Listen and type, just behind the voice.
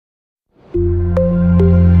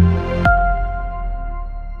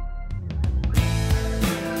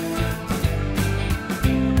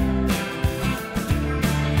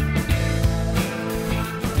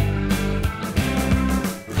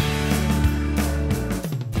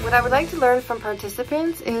What I would like to learn from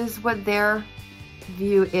participants is what their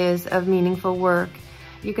view is of meaningful work.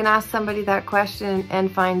 You can ask somebody that question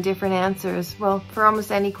and find different answers. Well, for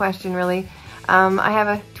almost any question really. I have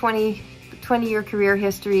a 20-year career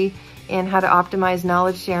history in how to optimize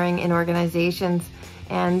knowledge sharing in organizations.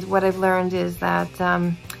 And what I've learned is that,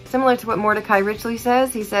 similar to what Mordecai Richley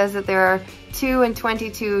says, he says that there are 2 and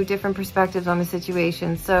 22 different perspectives on a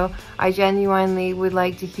situation. So I genuinely would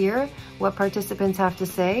like to hear what participants have to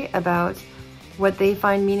say about what they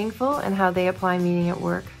find meaningful and how they apply meaning at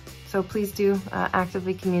work. So please do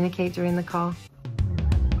actively communicate during the call.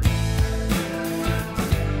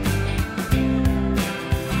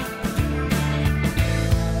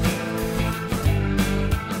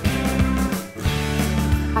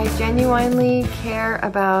 I genuinely care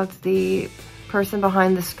about the person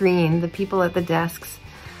behind the screen, the people at the desks.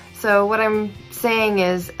 So what I'm saying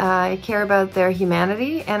is I care about their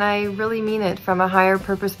humanity, and I really mean it from a higher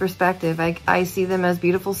purpose perspective. I see them as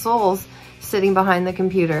beautiful souls sitting behind the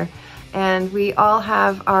computer. And we all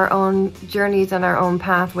have our own journeys and our own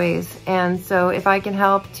pathways. And so if I can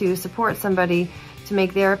help to support somebody to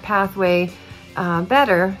make their pathway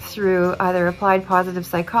better through either applied positive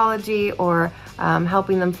psychology or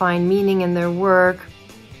helping them find meaning in their work,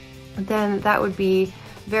 then that would be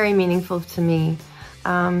very meaningful to me.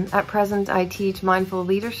 At present, I teach mindful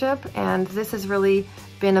leadership, and this has really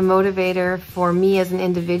been a motivator for me as an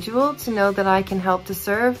individual to know that I can help to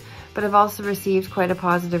serve, but I've also received quite a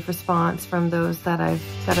positive response from those that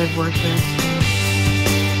I've worked with.